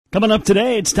Coming up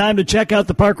today, it's time to check out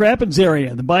the Park Rapids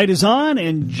area. The bite is on,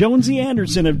 and Jonesy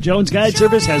Anderson of Jones Guide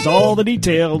Service has all the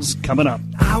details coming up.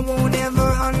 I won't ever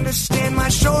understand my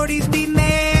shorties be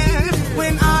mad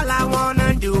when all I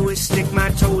wanna do is stick my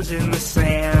toes in the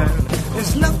sand.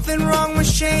 There's nothing wrong with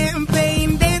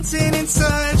champagne, dancing and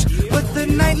such, but the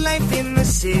nightlife in the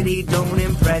city don't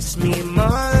impress me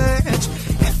much.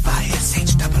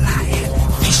 F-I-S-H-I-I-N,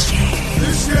 fishing.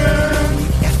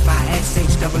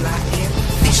 F-I-S-H-I-I-N,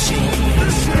 fishing.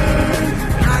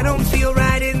 I don't feel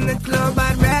right in the club,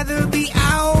 I'd rather be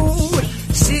out,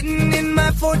 sitting in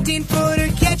my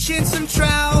 14-footer catching some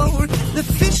trout. The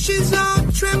fishes all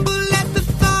tremble at the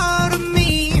thought of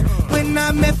me when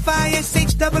I'm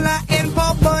F-I-S-H-I-I-N,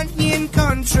 Paul Bunyan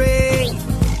country.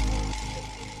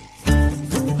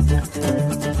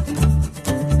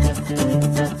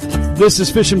 This is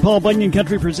Fishin' Paul Bunyan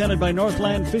Country, presented by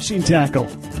Northland Fishing Tackle.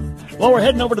 Well, we're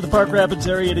heading over to the Park Rapids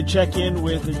area to check in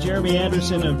with Jeremy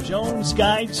Anderson of Jones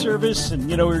Guide Service. And,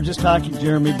 we were just talking,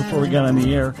 Jeremy, before we got on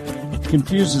the air. It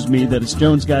confuses me that it's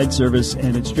Jones Guide Service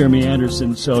and it's Jeremy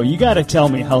Anderson. So you got to tell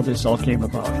me how this all came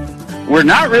about. We're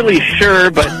not really sure,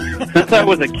 but since I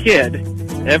was a kid,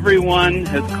 everyone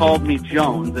has called me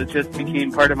Jones. It just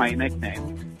became part of my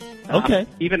nickname. Okay.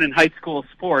 Even in high school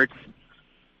sports,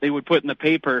 they would put in the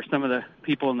paper, some of the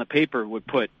people in the paper would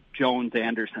put Jones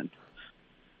Anderson.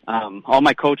 All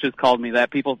my coaches called me that.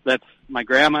 That's my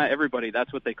grandma, everybody,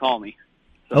 that's what they call me.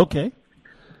 So okay.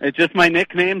 It's just my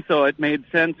nickname, so it made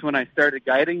sense when I started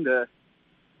guiding to,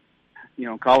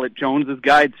 call it Jones's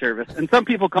Guide Service. And some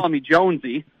people call me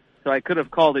Jonesy, so I could have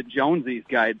called it Jonesy's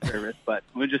Guide Service, but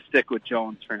we'll just stick with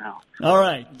Jones for now. All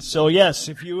right. So, yes,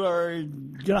 if you are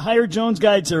going to hire Jones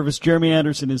Guide Service, Jeremy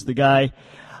Anderson is the guy.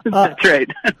 That's right.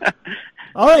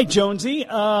 All right, Jonesy,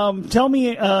 tell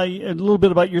me a little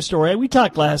bit about your story. We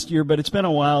talked last year, but it's been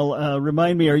a while.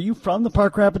 Remind me, are you from the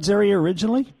Park Rapids area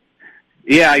originally?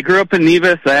 Yeah, I grew up in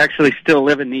Nevis. I actually still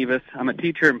live in Nevis. I'm a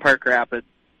teacher in Park Rapids.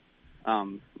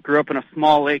 Grew up in a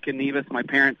small lake in Nevis. My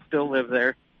parents still live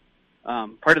there.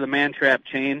 Part of the Man-Trap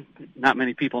chain. Not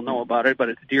many people know about it, but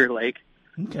it's Deer Lake.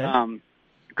 Okay.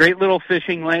 Great little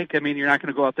fishing lake. I mean, you're not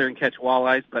going to go out there and catch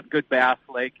walleyes, but good bass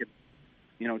lake and,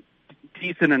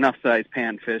 decent enough size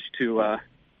panfish to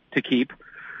keep.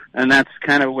 And that's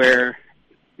kind of where,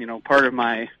 part of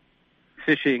my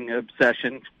fishing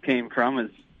obsession came from,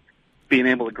 is being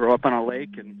able to grow up on a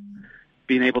lake and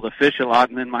being able to fish a lot.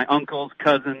 And then my uncles,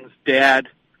 cousins, dad,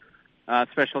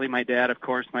 especially my dad, of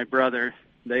course, my brother,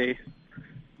 they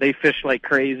fish like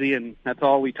crazy, and that's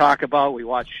all we talk about. We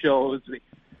watch shows.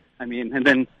 And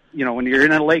then, when you're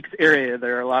in a lakes area,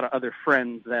 there are a lot of other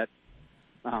friends that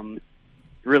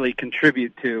really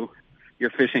contribute to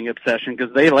your fishing obsession,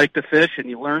 because they like to fish and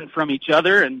you learn from each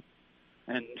other and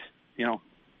live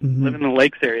in the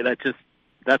lakes area.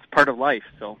 That's part of life.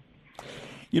 So,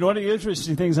 one of the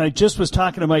interesting things, I just was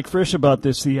talking to Mike Frisch about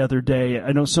this the other day.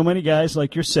 I know so many guys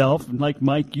like yourself, and like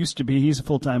Mike used to be, he's a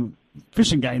full-time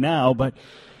fishing guy now, but,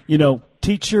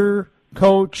 teacher,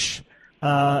 coach,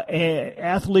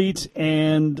 athletes,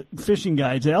 and fishing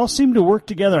guides, they all seem to work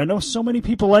together. I know so many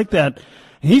people like that.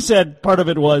 He said part of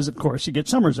it was, of course, you get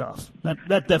summers off.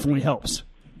 That definitely helps.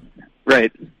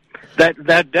 Right.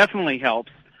 That definitely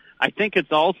helps. I think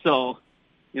it's also,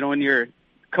 when you're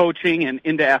coaching and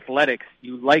into athletics,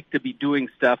 you like to be doing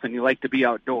stuff and you like to be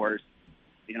outdoors.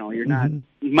 You're not,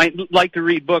 you might like to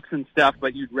read books and stuff,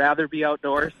 but you'd rather be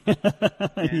outdoors.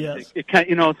 Yes.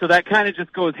 So that kind of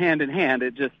just goes hand in hand.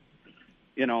 It just,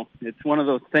 it's one of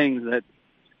those things that,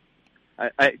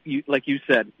 like you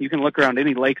said, you can look around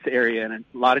any lakes area, and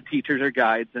a lot of teachers are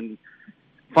guides. And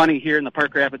funny, here in the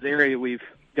Park Rapids area, we've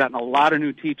gotten a lot of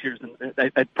new teachers,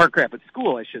 at Park Rapids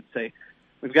School, I should say.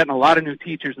 We've gotten a lot of new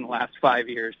teachers in the last 5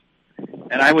 years.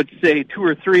 And I would say 2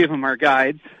 or 3 of them are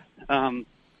guides,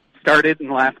 started in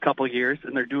the last couple of years,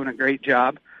 and they're doing a great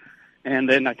job. And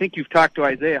then I think you've talked to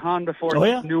Isaiah Hahn before. Oh,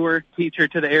 yeah. He's a newer teacher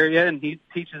to the area, and he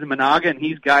teaches in Monaga, and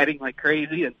he's guiding like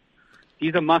crazy. And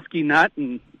he's a musky nut,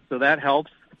 and so that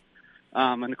helps.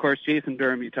 And, of course, Jason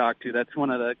Durham you talked to, that's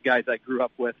one of the guys I grew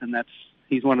up with, and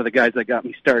he's one of the guys that got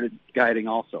me started guiding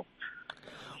also.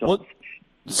 So. Well,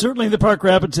 certainly the Park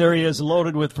Rapids area is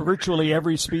loaded with virtually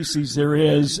every species there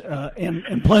is,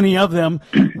 and plenty of them.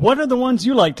 What are the ones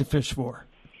you like to fish for?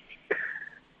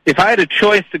 If I had a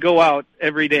choice to go out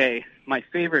every day, my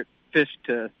favorite fish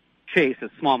to chase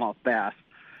is smallmouth bass.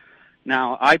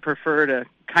 Now, I prefer to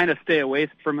kind of stay away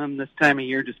from them this time of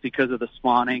year just because of the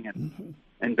spawning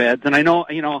and beds. And I know,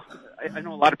 I know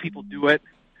a lot of people do it,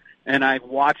 and I've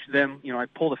watched them, I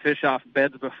pull the fish off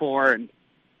beds before, and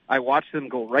I watch them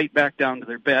go right back down to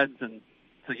their beds, and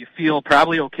so you feel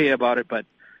probably okay about it, but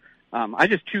I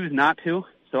just choose not to,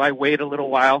 so I wait a little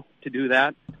while to do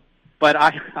that. But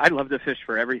I love to fish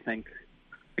for everything.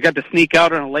 I got to sneak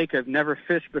out on a lake I've never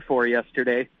fished before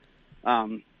yesterday,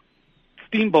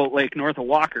 Steamboat Lake north of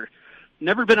Walker.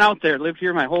 Never been out there, lived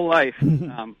here my whole life.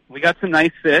 We got some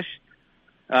nice fish,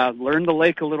 learned the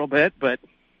lake a little bit, but,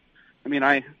 I mean,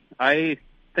 I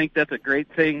think that's a great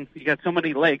thing. You got so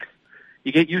many lakes.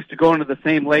 You get used to going to the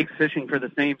same lakes, fishing for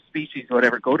the same species,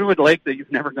 whatever. Go to a lake that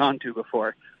you've never gone to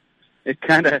before. It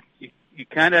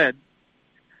it's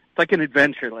like an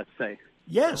adventure, let's say.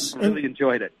 Yes. I really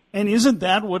enjoyed it. And isn't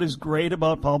that what is great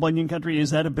about Paul Bunyan Country,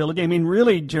 is that ability? I mean,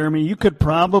 really, Jeremy, you could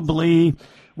probably,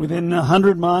 within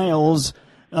 100 miles,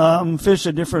 fish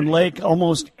a different lake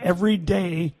almost every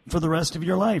day for the rest of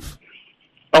your life.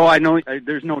 Oh, I know.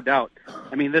 There's no doubt.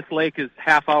 I mean, this lake is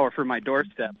half hour from my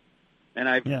doorstep, and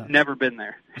I've never been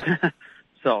there.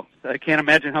 So I can't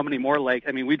imagine how many more lakes.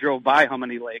 I mean, we drove by how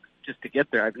many lakes just to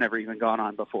get there. I've never even gone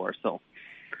on before.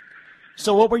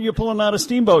 So what were you pulling out of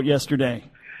Steamboat yesterday?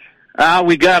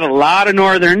 We got a lot of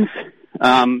northerns,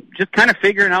 just kind of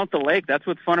figuring out the lake. That's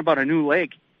what's fun about a new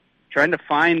lake, trying to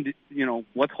find,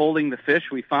 what's holding the fish.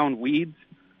 We found weeds,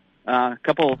 a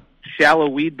couple shallow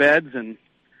weed beds, and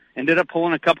ended up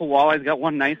pulling a couple walleyes. Got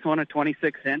one nice one, a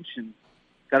 26-inch, and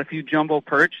got a few jumbo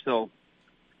perch. So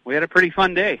we had a pretty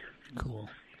fun day. Cool.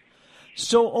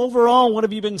 So overall, what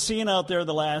have you been seeing out there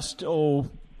the last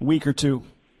week or two?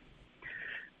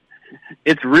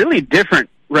 It's really different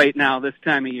right now this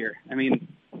time of year. I mean,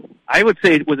 I would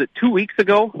say, was it 2 weeks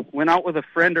ago? Went out with a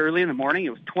friend early in the morning. It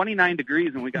was 29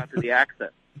 degrees when we got to the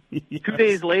access. Yes. 2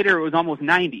 days later, it was almost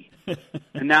 90.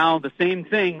 And now the same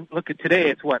thing. Look at today.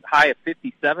 It's high of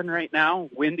 57 right now,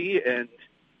 windy. And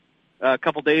a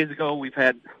couple days ago, we've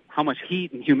had how much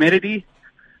heat and humidity.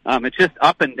 It's just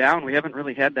up and down. We haven't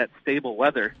really had that stable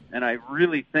weather. And I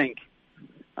really think,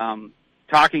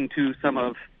 talking to some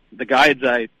of the guides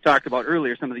I talked about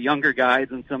earlier, some of the younger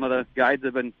guides and some of the guides that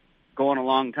have been going a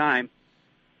long time,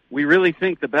 we really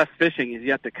think the best fishing is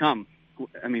yet to come.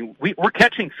 I mean, we're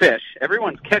catching fish.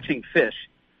 Everyone's catching fish,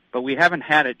 but we haven't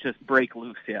had it just break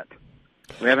loose yet.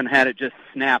 We haven't had it just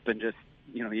snap and just,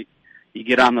 you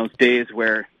get on those days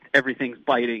where everything's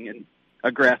biting and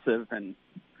aggressive and,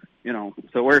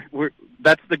 so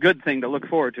that's the good thing to look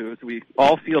forward to, is we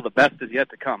all feel the best is yet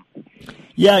to come.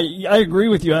 Yeah, I agree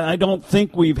with you. I don't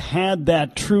think we've had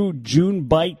that true June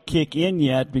bite kick in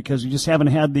yet, because we just haven't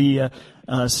had the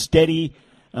steady,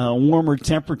 warmer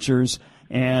temperatures.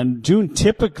 And June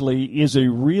typically is a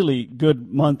really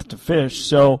good month to fish.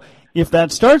 So if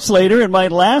that starts later, it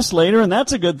might last later, and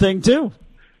that's a good thing too.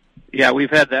 Yeah, we've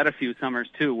had that a few summers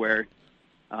too, where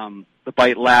the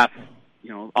bite lasts,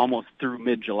 almost through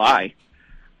mid-July.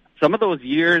 Some of those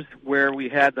years where we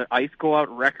had the ice go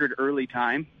out record early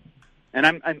time,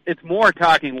 and it's more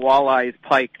talking walleyes,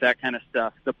 pike, that kind of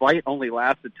stuff. The bite only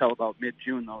lasted till about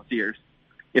mid-June those years,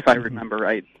 if I remember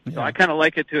right. Yeah. So I kind of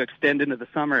like it to extend into the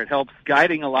summer. It helps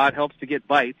guiding a lot, helps to get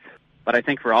bites. But I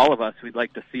think for all of us, we'd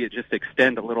like to see it just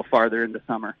extend a little farther into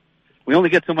summer. We only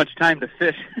get so much time to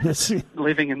fish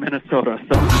living in Minnesota.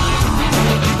 So.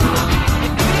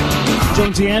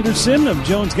 Jonesy Anderson of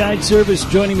Jones Guide Service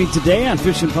joining me today on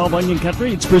Fishin' Paul Bunyan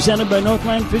Country. It's presented by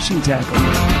Northland Fishing Tackle.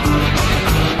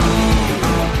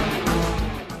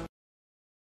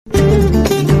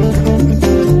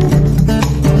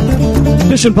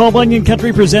 Fishin' Paul Bunyan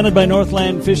Country presented by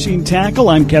Northland Fishing Tackle.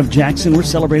 I'm Kev Jackson. We're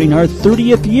celebrating our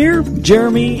 30th year.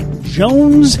 Jeremy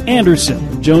Jones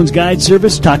Anderson, Jones Guide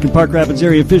Service, talking Park Rapids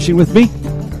area fishing with me.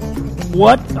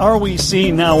 What are we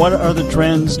seeing now? What are the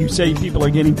trends? You say people are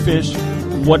getting fish.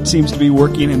 What seems to be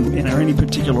working, and are any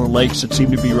particular lakes that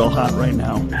seem to be real hot right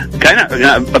now? Kind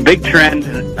of a big trend.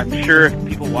 I'm sure if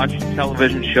people watch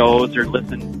television shows or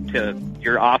listen to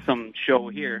your awesome show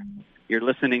here, you're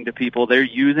listening to people. They're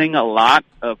using a lot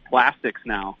of plastics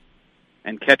now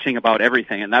and catching about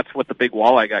everything, and that's what the big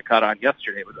walleye got caught on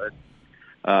yesterday, with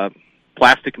a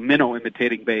plastic minnow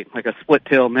imitating bait, like a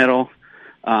split-tail minnow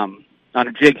on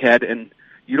a jig head, and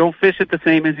you don't fish it the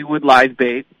same as you would live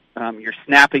bait. You're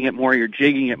snapping it more, you're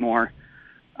jigging it more,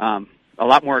 a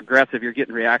lot more aggressive. You're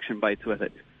getting reaction bites with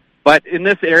it. But in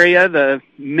this area, the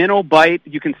minnow bite,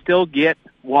 you can still get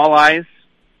walleyes,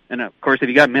 and of course, if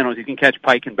you got minnows, you can catch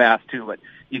pike and bass too. But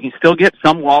you can still get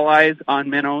some walleyes on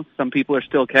minnows. Some people are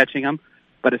still catching them,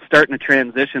 but it's starting to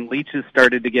transition. Leeches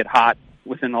started to get hot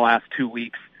within the last 2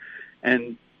 weeks,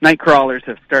 and night crawlers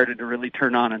have started to really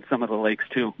turn on in some of the lakes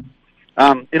too.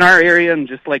 In our area, and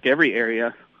just like every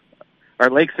area,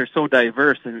 our lakes are so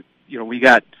diverse, and we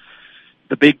got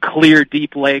the big, clear,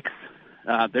 deep lakes.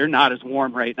 They're not as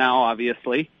warm right now,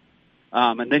 obviously.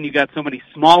 And then you got so many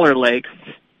smaller lakes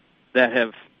that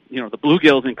have, the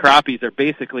bluegills and crappies are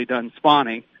basically done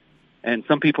spawning, and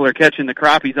some people are catching the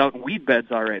crappies out in weed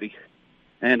beds already.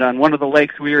 And on one of the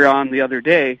lakes we were on the other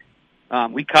day,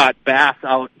 we caught bass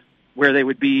out where they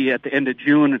would be at the end of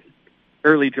June,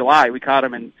 early July. We caught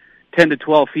them in 10 to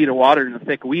 12 feet of water in the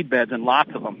thick weed beds, and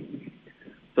lots of them.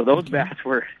 So those bass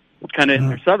were kind of in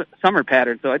their summer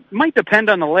pattern. So it might depend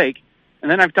on the lake.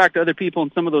 And then I've talked to other people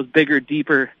in some of those bigger,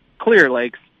 deeper, clear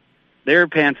lakes. Their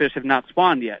panfish have not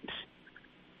spawned yet.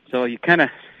 So you kind of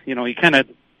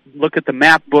look at the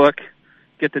map book,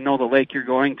 get to know the lake you're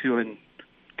going to, and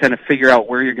kind of figure out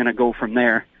where you're going to go from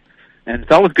there. And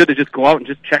it's always good to just go out and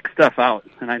just check stuff out.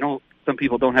 And I know some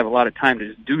people don't have a lot of time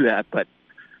to just do that, but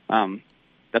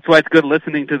that's why it's good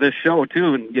listening to this show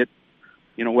too, and get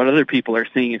what other people are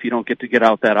seeing if you don't get to get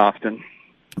out that often.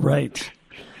 Right.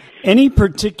 Any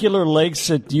particular lakes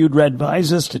that you'd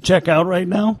advise us to check out right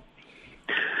now?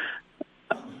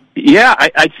 Yeah,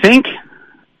 I think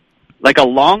like a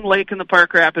Long Lake in the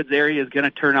Park Rapids area is going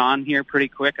to turn on here pretty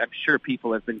quick. I'm sure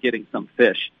people have been getting some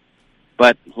fish.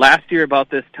 But last year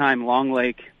about this time, Long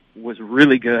Lake was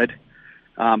really good.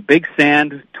 Big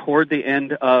Sand toward the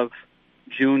end of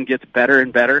June gets better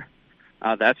and better.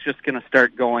 That's just going to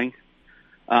start going.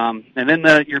 And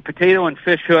then your Potato and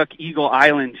Fishhook Eagle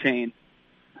Island chain,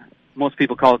 most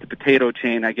people call it the potato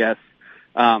chain, I guess.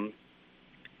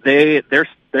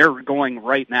 They're going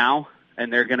right now,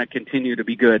 and they're going to continue to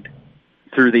be good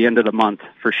through the end of the month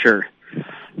for sure.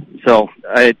 So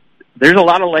there's a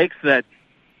lot of lakes that,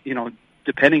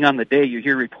 depending on the day, you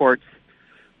hear reports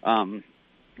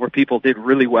where people did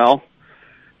really well.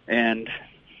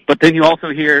 But then you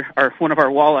also hear one of our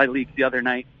walleye leagues the other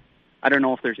night. I don't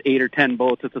know if there's 8 or 10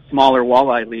 boats. It's a smaller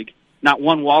walleye league. Not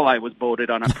one walleye was boated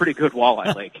on a pretty good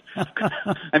walleye lake.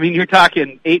 I mean, you're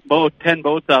talking 10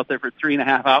 boats out there for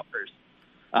 3.5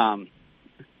 hours.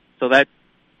 So that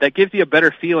gives you a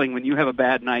better feeling when you have a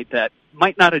bad night that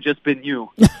might not have just been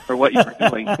you or what you were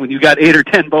doing. When you got 8 or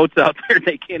 10 boats out there,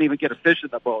 they can't even get a fish in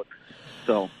the boat.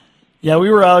 So. Yeah,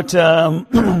 we were out, on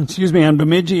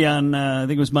Bemidji on, I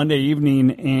think it was Monday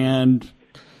evening, and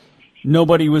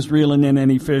nobody was reeling in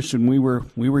any fish, and we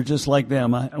were just like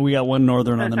them. We got one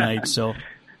northern on the night, so.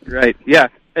 Right, yeah.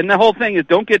 And the whole thing is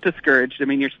don't get discouraged. I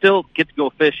mean, you still get to go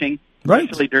fishing, right,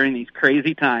 especially during these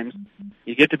crazy times.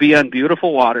 You get to be on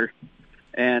beautiful water,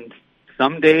 and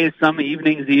some days, some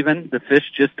evenings even, the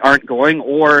fish just aren't going,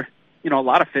 or, a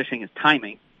lot of fishing is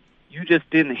timing. You just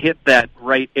didn't hit that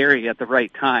right area at the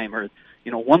right time, or,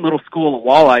 one little school of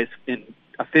walleyes in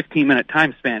a 15-minute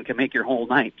time span can make your whole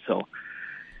night. So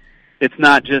it's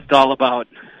not just all about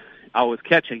always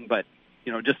catching, but,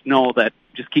 just know that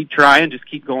just keep trying, just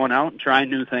keep going out and trying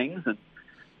new things, and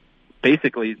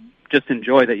basically just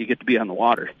enjoy that you get to be on the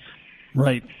water.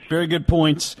 Right. Very good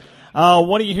points.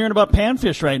 What are you hearing about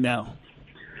panfish right now?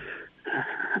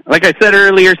 Like I said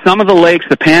earlier, some of the lakes,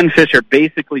 the panfish are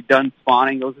basically done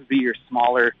spawning. Those would be your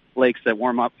smaller lakes that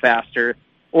warm up faster.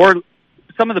 Or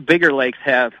some of the bigger lakes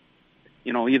have,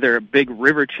 either a big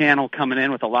river channel coming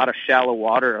in with a lot of shallow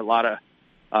water, a lot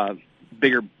of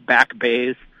bigger back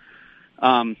bays.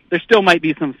 There still might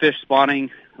be some fish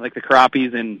spawning, like the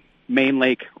crappies in main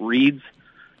lake reeds,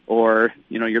 or,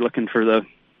 you're looking for the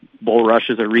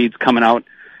bulrushes or reeds coming out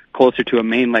closer to a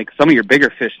main lake. Some of your bigger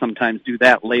fish sometimes do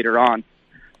that later on.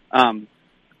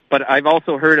 But I've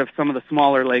also heard of some of the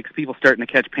smaller lakes, people starting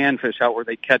to catch panfish out where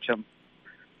they catch them,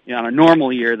 on a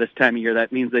normal year this time of year.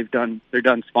 That means they're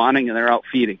done spawning and they're out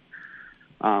feeding.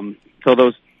 So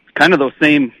those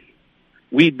same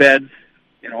weed beds,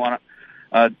 on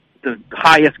the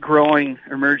highest growing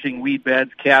emerging weed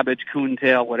beds, cabbage,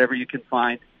 coontail, whatever you can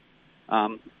find.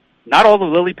 Not all the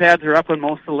lily pads are up on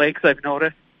most of the lakes, I've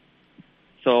noticed.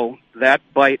 So that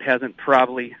bite hasn't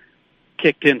probably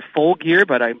kicked in full gear,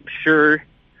 but I'm sure,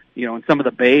 in some of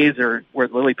the bays or where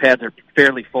the lily pads are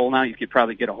fairly full now, you could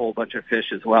probably get a whole bunch of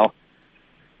fish as well.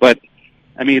 But,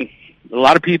 I mean, a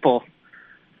lot of people,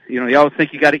 you always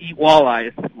think you got to eat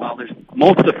walleyes. Well,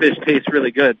 most of the fish taste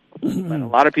really good. But a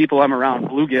lot of people I'm around,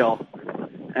 bluegill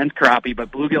and crappie,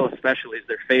 but bluegill especially is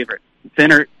their favorite.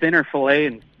 Thinner fillet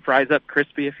and fries up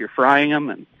crispy if you're frying them,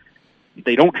 and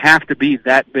they don't have to be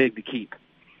that big to keep.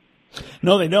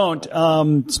 No, they don't.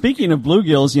 Speaking of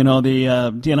bluegills, the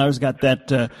DNR's got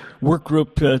that work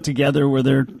group together where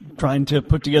they're trying to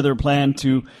put together a plan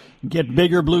to get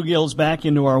bigger bluegills back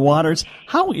into our waters.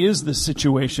 How is the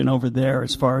situation over there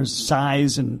as far as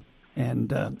size and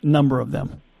number of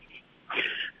them?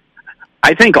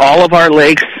 I think all of our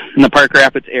lakes in the Park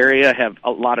Rapids area have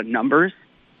a lot of numbers.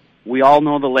 We all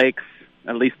know the lakes,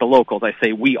 at least the locals. I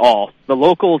say we all. The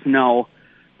locals know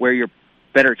where your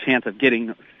better chance of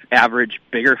getting average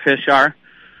bigger fish are.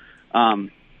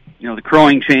 the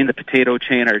crowing chain, the potato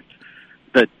chain are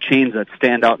the chains that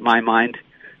stand out in my mind.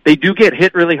 They do get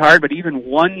hit really hard, but even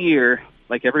one year,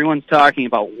 like everyone's talking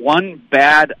about, one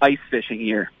bad ice fishing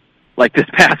year, like this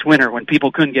past winter when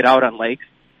people couldn't get out on lakes,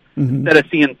 instead of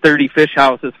seeing 30 fish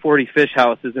houses, 40 fish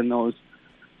houses in those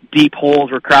deep holes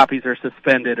where crappies are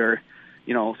suspended, or,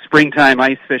 springtime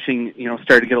ice fishing,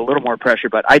 started to get a little more pressure.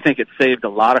 But I think it saved a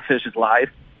lot of fish's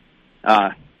lives.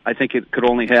 I think it could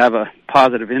only have a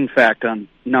positive impact on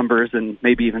numbers and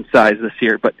maybe even size this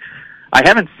year. But I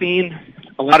haven't seen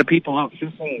a lot of people out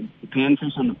fishing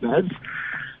panfish on the beds,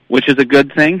 which is a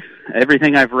good thing.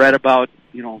 Everything I've read about,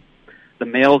 the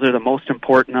males are the most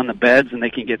important on the beds, and they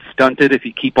can get stunted if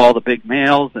you keep all the big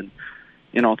males. And,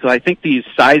 so I think these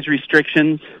size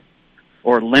restrictions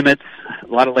or limits, a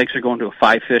lot of lakes are going to a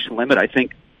 5-fish limit. I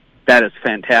think that is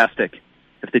fantastic.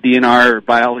 If the DNR or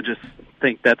biologists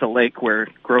think that's a lake where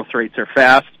growth rates are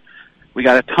fast, we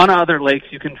got a ton of other lakes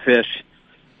you can fish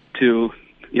to,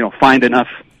 find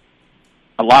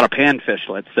a lot of panfish,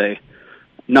 let's say,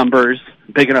 numbers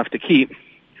big enough to keep.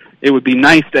 It would be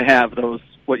nice to have those,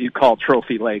 what you call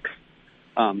trophy lakes.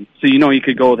 So you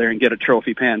could go there and get a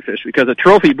trophy panfish, because a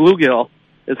trophy bluegill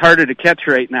is harder to catch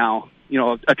right now.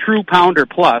 A true pounder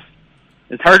plus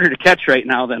is harder to catch right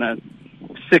now than a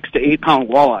 6 to 8 pound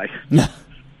walleye.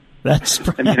 That's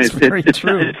very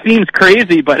true. It seems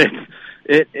crazy, but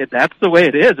that's the way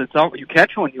it is. It's all, you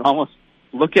catch one, you almost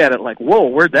look at it like, whoa,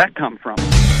 where'd that come from?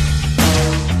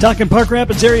 Talking Park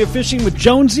Rapids area fishing with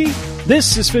Jonesy.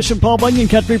 This is Fishin' Paul Bunyan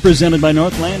Country, presented by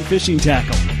Northland Fishing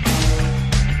Tackle.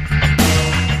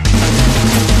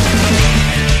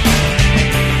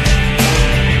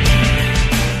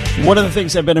 One of the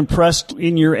things I've been impressed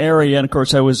in your area, and of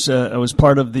course I was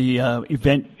part of the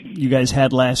event you guys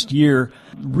had last year,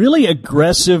 really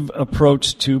aggressive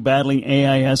approach to battling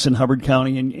AIS in Hubbard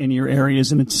County in your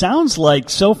areas, and it sounds like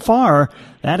so far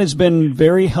that has been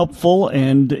very helpful,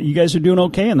 and you guys are doing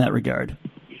okay in that regard.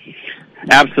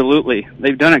 Absolutely.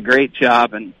 They've done a great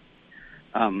job, and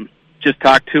just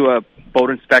talked to a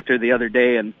boat inspector the other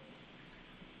day, and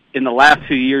in the last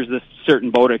few years, this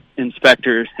certain boat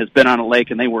inspector has been on a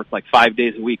lake, and they work like 5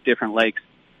 days a week, different lakes.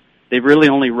 They've really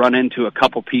only run into a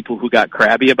couple people who got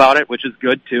crabby about it, which is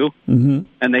good too. Mm-hmm.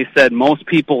 And they said most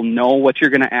people know what you're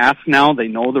going to ask now. They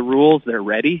know the rules. They're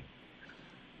ready.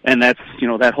 And that's,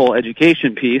 that whole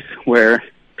education piece where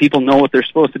people know what they're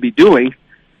supposed to be doing.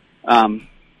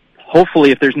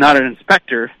 Hopefully, if there's not an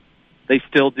inspector, they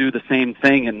still do the same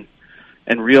thing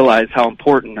and realize how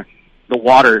important the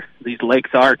water, these lakes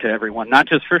are to everyone, not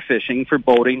just for fishing, for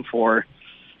boating, for,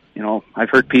 I've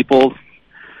heard people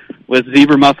with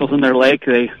zebra mussels in their lake,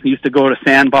 they used to go to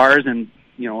sandbars and,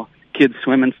 kids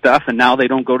swim and stuff, and now they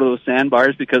don't go to those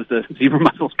sandbars because the zebra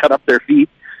mussels cut up their feet.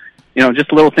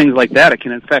 Just little things like that. It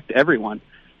can affect everyone.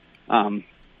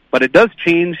 But it does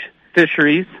change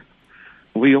fisheries.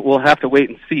 We'll have to wait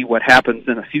and see what happens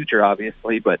in the future,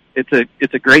 obviously, but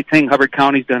it's a great thing. Hubbard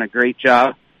County's done a great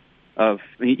job of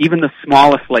even the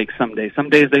smallest lakes some days. Some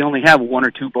days they only have 1 or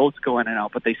 2 boats go in and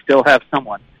out, but they still have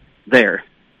someone there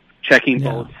checking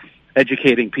boats,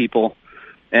 educating people.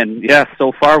 And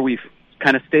so far we've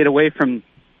kind of stayed away from,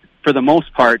 for the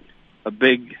most part, a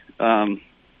big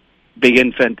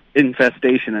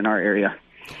infestation in our area.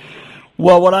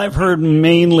 Well, what I've heard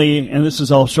mainly, and this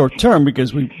is all short term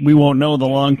because we won't know the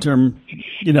long term,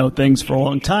 things for a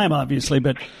long time, obviously,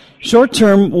 but short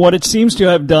term, what it seems to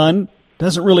have done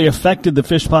doesn't really affected the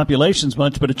fish populations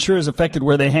much, but it sure has affected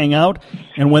where they hang out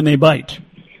and when they bite.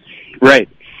 Right.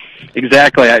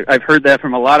 Exactly. I've heard that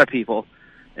from a lot of people.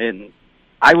 And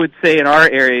I would say in our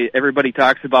area, everybody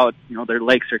talks about, their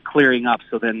lakes are clearing up,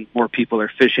 so then more people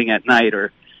are fishing at night,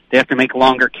 or they have to make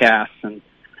longer casts. And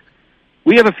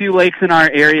we have a few lakes in our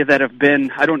area that have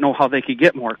been, I don't know how they could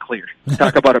get more clear.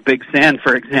 Talk about a Big Sand,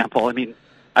 for example. I mean,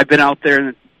 I've been out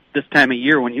there this time of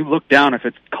year. When you look down, if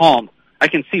it's calm, I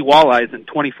can see walleyes in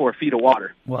 24 feet of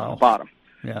water at the bottom.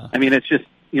 Yeah. I mean, it's just,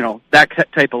 that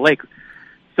type of lake.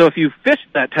 So if you've fished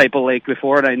that type of lake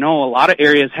before, and I know a lot of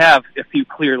areas have a few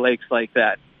clear lakes like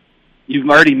that, you've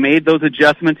already made those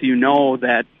adjustments. You know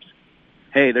that,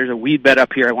 hey, there's a weed bed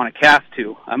up here I want to cast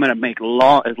to. I'm going to make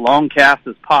as long casts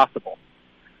as possible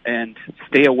and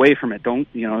stay away from it.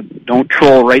 Don't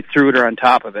troll right through it or on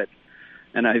top of it.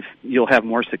 And you'll have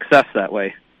more success that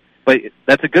way. But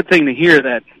that's a good thing to hear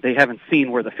that they haven't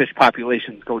seen where the fish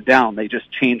populations go down. They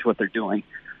just change what they're doing.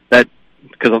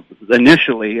 Because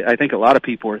initially, I think a lot of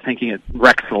people were thinking it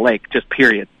wrecks the lake, just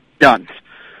period, done.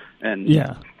 And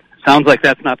sounds like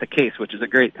that's not the case, which is a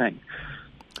great thing.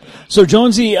 So,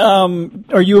 Jonesy,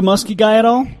 are you a muskie guy at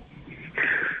all?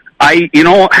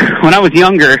 When I was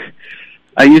younger,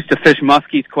 I used to fish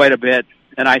muskies quite a bit,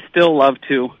 and I still love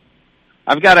to.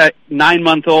 I've got a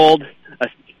 9-month-old, a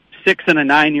 6 and a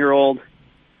 9-year-old,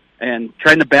 and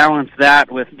trying to balance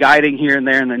that with guiding here and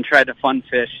there and then try to fun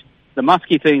fish. The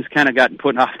muskie thing's kind of gotten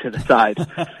put off to the side.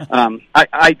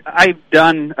 I've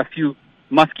done a few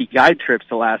muskie guide trips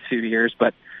the last few years,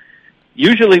 but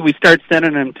usually we start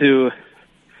sending them to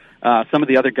some of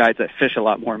the other guides that fish a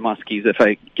lot more muskies if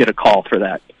I get a call for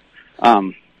that.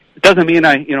 It doesn't mean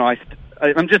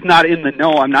I'm just not in the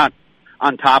know. I'm not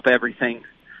on top of everything.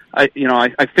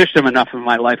 I fished them enough in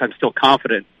my life. I'm still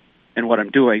confident in what I'm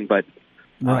doing, but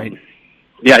right.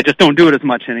 I just don't do it as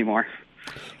much anymore.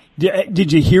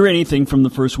 Did you hear anything from the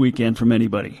first weekend from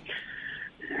anybody?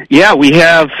 Yeah, we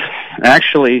have.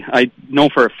 Actually, I know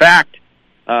for a fact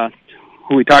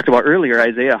who we talked about earlier,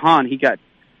 Isaiah Hahn. He got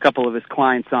a couple of his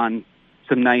clients on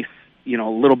some nice, a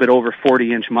little bit over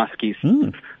 40-inch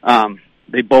muskies.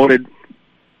 They boated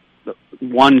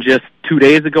one just 2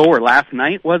 days ago, or last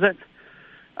night, was it?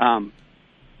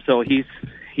 So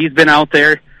he's been out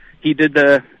there. He did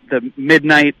the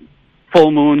midnight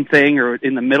full moon thing, or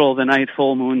in the middle of the night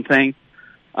full moon thing.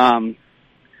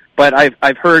 But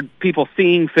I've heard people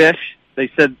seeing fish.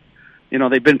 They said,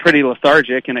 they've been pretty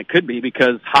lethargic, and it could be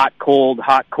because hot, cold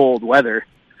weather.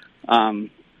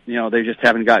 They just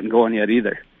haven't gotten going yet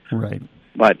either. Right.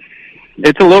 But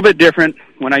it's a little bit different.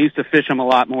 When I used to fish them a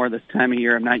lot more this time of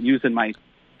year, I'm not using my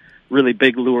really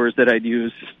big lures that I'd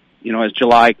use, as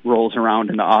July rolls around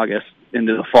into August,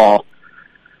 into the fall.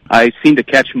 I seem to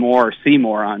catch more or see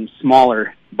more on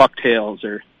smaller bucktails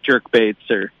or jerkbaits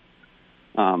or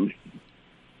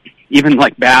even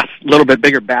like bass, a little bit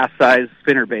bigger bass size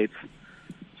spinner baits,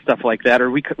 stuff like that.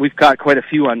 Or we've caught quite a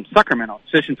few on sucker minnows,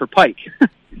 fishing for pike.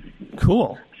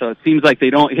 Cool. So it seems like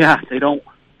they don't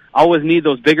always need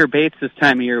those bigger baits this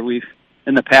time of year.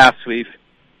 In the past, we've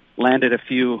landed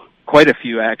quite a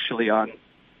few actually on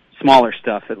smaller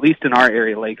stuff, at least in our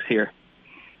area lakes here.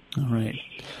 All right.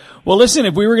 Well, listen,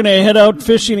 if we were going to head out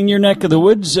fishing in your neck of the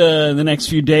woods in the next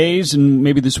few days and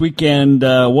maybe this weekend,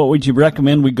 what would you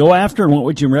recommend we go after, and what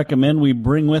would you recommend we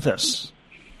bring with us?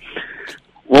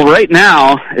 Well, right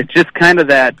now, it's just kind of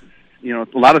that, a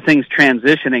lot of things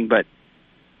transitioning, but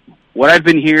what I've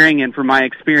been hearing, and from my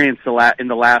experience in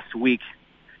the last week,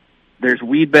 there's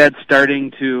weed beds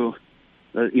starting to,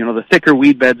 the thicker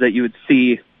weed beds that you would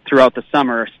see throughout the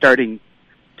summer are starting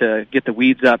to get the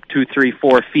weeds up 2, 3,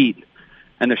 4 feet,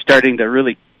 and they're starting to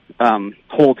really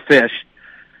hold fish.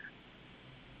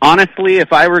 Honestly,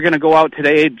 if I were going to go out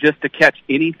today just to catch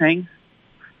anything,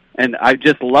 and I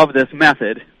just love this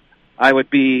method, I would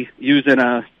be using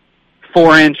a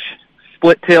 4-inch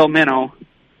split tail minnow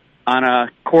on a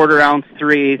 1/4 ounce,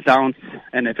 3/8 ounce,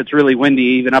 and if it's really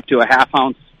windy, even up to a 1/2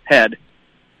 ounce head.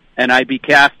 And I'd be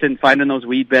casting, finding those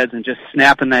weed beds, and just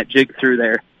snapping that jig through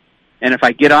there. And if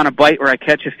I get on a bite where I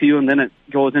catch a few and then it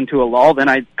goes into a lull, then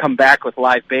I come back with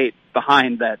live bait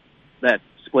behind that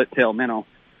split tail minnow.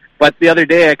 But the other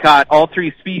day I caught all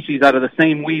 3 species out of the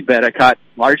same weed bed. I caught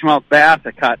largemouth bass,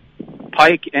 I caught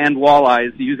pike, and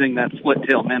walleyes using that split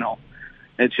tail minnow.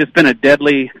 It's just been a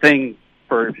deadly thing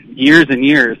for years and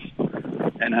years.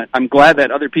 And I'm glad that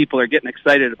other people are getting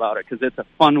excited about it, because it's a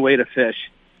fun way to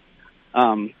fish.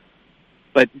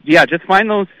 But yeah, just find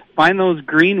those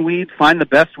green weeds, find the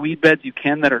best weed beds you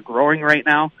can that are growing right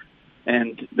now,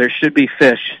 and there should be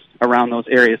fish around those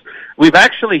areas. We've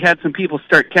actually had some people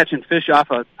start catching fish off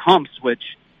of humps,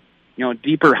 which,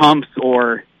 deeper humps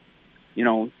or,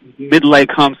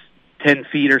 mid-leg humps, 10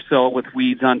 feet or so with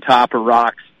weeds on top or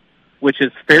rocks, which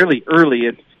is fairly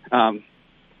early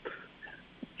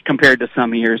compared to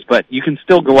some years, but you can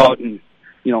still go out and,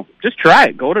 just try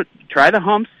it. Try the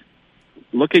humps.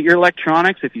 Look at your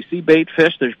electronics. If you see bait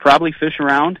fish, there's probably fish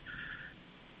around.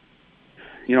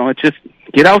 It's just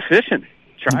get out fishing.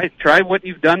 Try what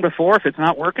you've done before. If it's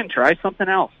not working, try something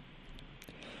else.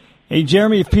 Hey,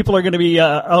 Jeremy, if people are going to be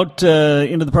out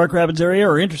into the Park Rapids area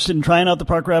or interested in trying out the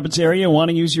Park Rapids area and want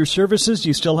to use your services, do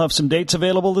you still have some dates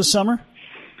available this summer?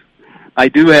 I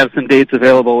do have some dates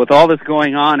available. With all this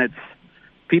going on,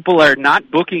 people are not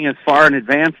booking as far in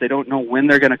advance. They don't know when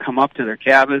they're going to come up to their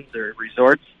cabins or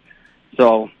resorts.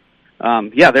 So,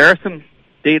 there are some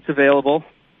dates available,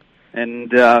 and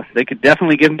they could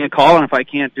definitely give me a call, and if I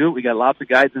can't do it, we got lots of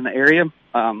guides in the area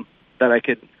that I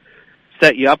could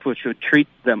set you up, which would treat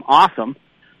them awesome.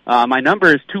 My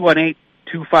number is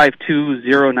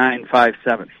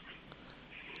 218-252-0957.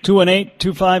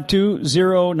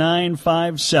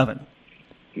 218-252-0957.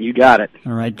 You got it.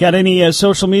 All right. Got any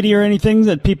social media or anything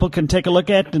that people can take a look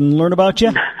at and learn about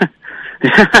you?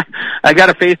 I got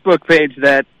a Facebook page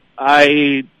that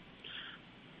I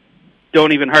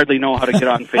don't even hardly know how to get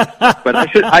on Facebook. But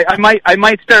I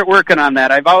might start working on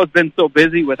that. I've always been so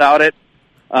busy without it.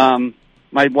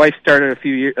 My wife started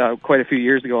quite a few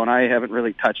years ago, and I haven't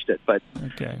really touched it. But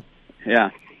okay,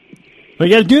 yeah. Well,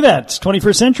 you got to do that. It's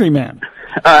 21st century, man.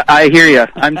 I hear you.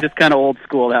 I'm just kind of old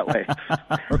school that way.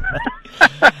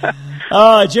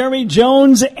 Jeremy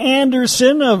Jones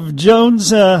Anderson of Jones.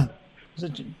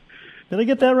 Did I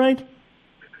get that right?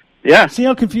 Yeah. See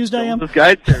how confused I am? Jones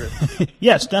Guide Service.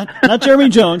 Yes, not Jeremy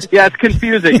Jones. Yeah, it's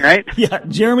confusing, right? Yeah,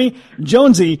 Jeremy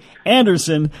Jonesy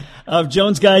Anderson of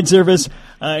Jones Guide Service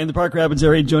in the Park Rapids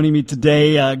area joining me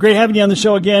today. Great having you on the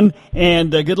show again,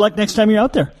 and good luck next time you're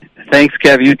out there. Thanks,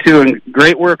 Kev. You too, and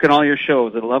great work on all your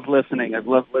shows. I love listening. I've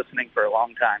loved listening for a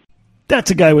long time.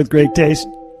 That's a guy with great taste.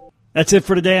 That's it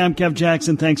for today. I'm Kev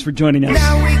Jackson. Thanks for joining us.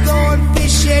 Now we going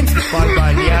fishing.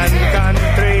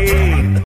 Country.